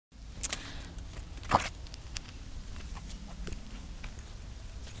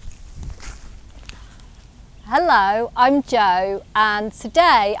Hello, I'm Jo, and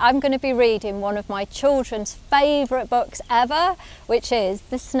today I'm going to be reading one of my children's favourite books ever, which is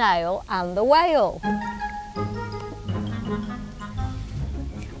The Snail and the Whale.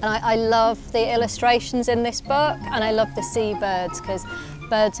 And I love the illustrations in this book, and I love the seabirds because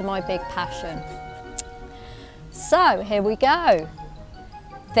birds are my big passion. So here we go.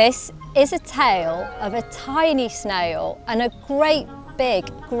 This is a tale of a tiny snail and a great big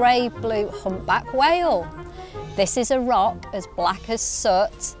grey-blue humpback whale. This is a rock as black as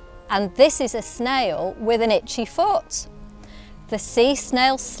soot, and this is a snail with an itchy foot. The sea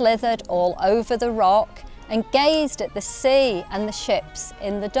snail slithered all over the rock and gazed at the sea and the ships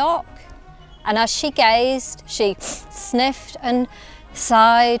in the dock. And as she gazed, she sniffed and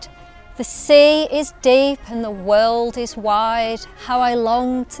sighed. The sea is deep and the world is wide. How I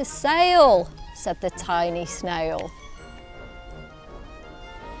long to sail, said the tiny snail.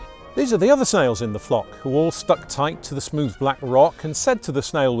 These are the other snails in the flock, who all stuck tight to the smooth black rock and said to the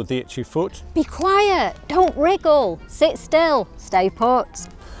snail with the itchy foot, "Be quiet, don't wriggle, sit still, stay put."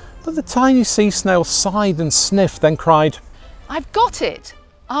 But the tiny sea snail sighed and sniffed, then cried, "I've got it,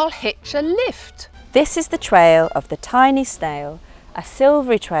 I'll hitch a lift." This is the trail of the tiny snail, a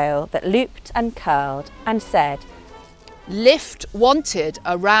silvery trail that looped and curled and said, "Lift wanted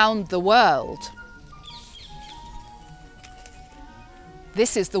around the world."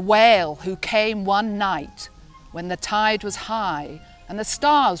 This is the whale who came one night when the tide was high and the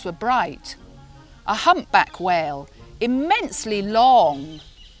stars were bright. A humpback whale, immensely long,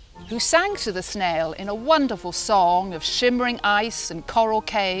 who sang to the snail in a wonderful song of shimmering ice and coral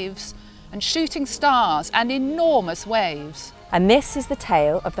caves and shooting stars and enormous waves. And this is the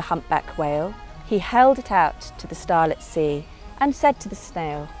tale of the humpback whale. He held it out to the starlit sea and said to the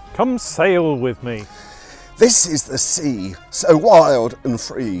snail, "Come sail with me." This is the sea, so wild and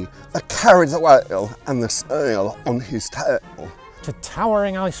free, that carried the whale and the snail on his tail. To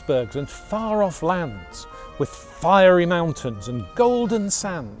towering icebergs and far-off lands, with fiery mountains and golden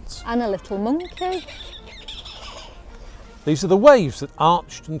sands. And a little monkey. These are the waves that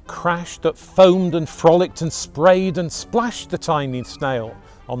arched and crashed, that foamed and frolicked and sprayed and splashed the tiny snail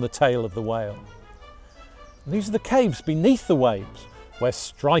on the tail of the whale. And these are the caves beneath the waves, where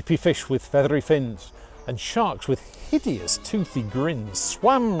stripy fish with feathery fins and sharks with hideous toothy grins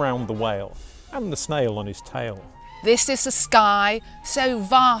swam round the whale and the snail on his tail. This is the sky, so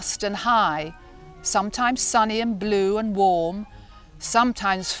vast and high, sometimes sunny and blue and warm,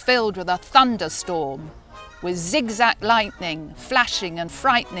 sometimes filled with a thunderstorm, with zigzag lightning flashing and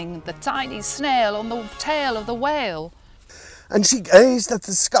frightening the tiny snail on the tail of the whale. And she gazed at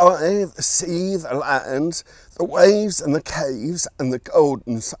the sky, the sea, the land, the waves and the caves and the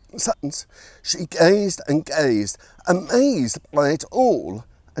golden suns. She gazed and gazed, amazed by it all.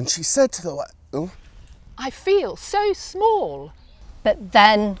 And she said to the whale, "I feel so small." But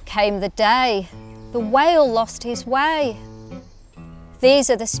then came the day. The whale lost his way. These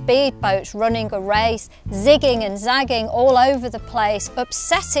are the speedboats running a race, zigging and zagging all over the place,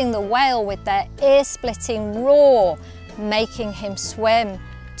 upsetting the whale with their ear-splitting roar, making him swim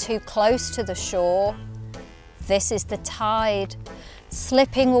too close to the shore. This is the tide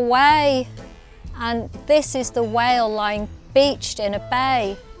slipping away, and this is the whale lying beached in a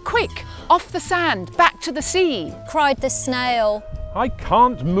bay. "Quick, off the sand, back to the sea," cried the snail. "I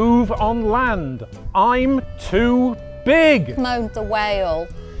can't move on land, I'm too big," moaned the whale.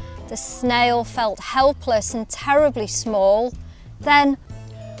 The snail felt helpless and terribly small. Then,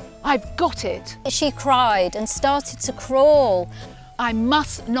 "I've got it," she cried and started to crawl. "I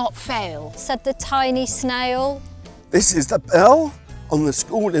must not fail," said the tiny snail. "This is the bell on the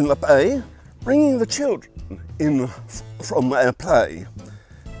school in the bay, bringing the children in from their play.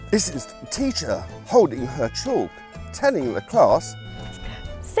 This is the teacher holding her chalk, telling the class,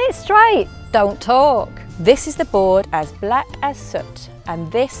 Sit straight, don't talk." This is the board as black as soot,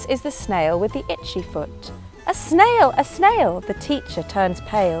 and this is the snail with the itchy foot. A snail, the teacher turns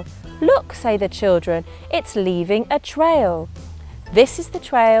pale. Look, say the children, it's leaving a trail. This is the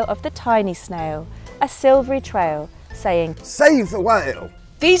trail of the tiny snail, a silvery trail, saying, Save the whale.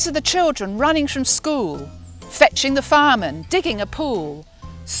 These are the children running from school, fetching the fireman, digging a pool,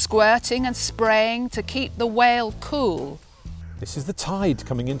 squirting and spraying to keep the whale cool. This is the tide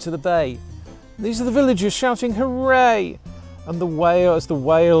coming into the bay. These are the villagers shouting hooray, and the whale as the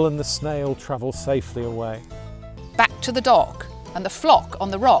whale and the snail travel safely away. Back to the dock and the flock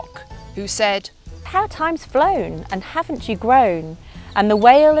on the rock, who said, How time's flown, and haven't you grown? And the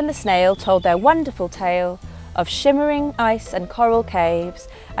whale and the snail told their wonderful tale of shimmering ice and coral caves,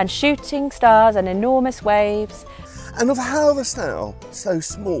 and shooting stars and enormous waves. and of how the snail, so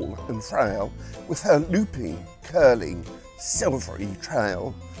small and frail, with her looping, curling, silvery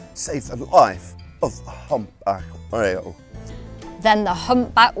trail, saved the life of the humpback whale. Then the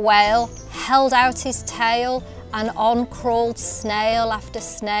humpback whale held out his tail, and on crawled snail after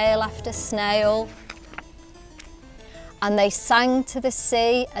snail after snail. And they sang to the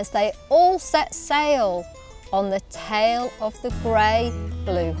sea as they all set sail on the tail of the grey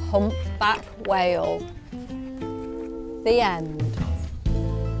blue humpback whale. The end.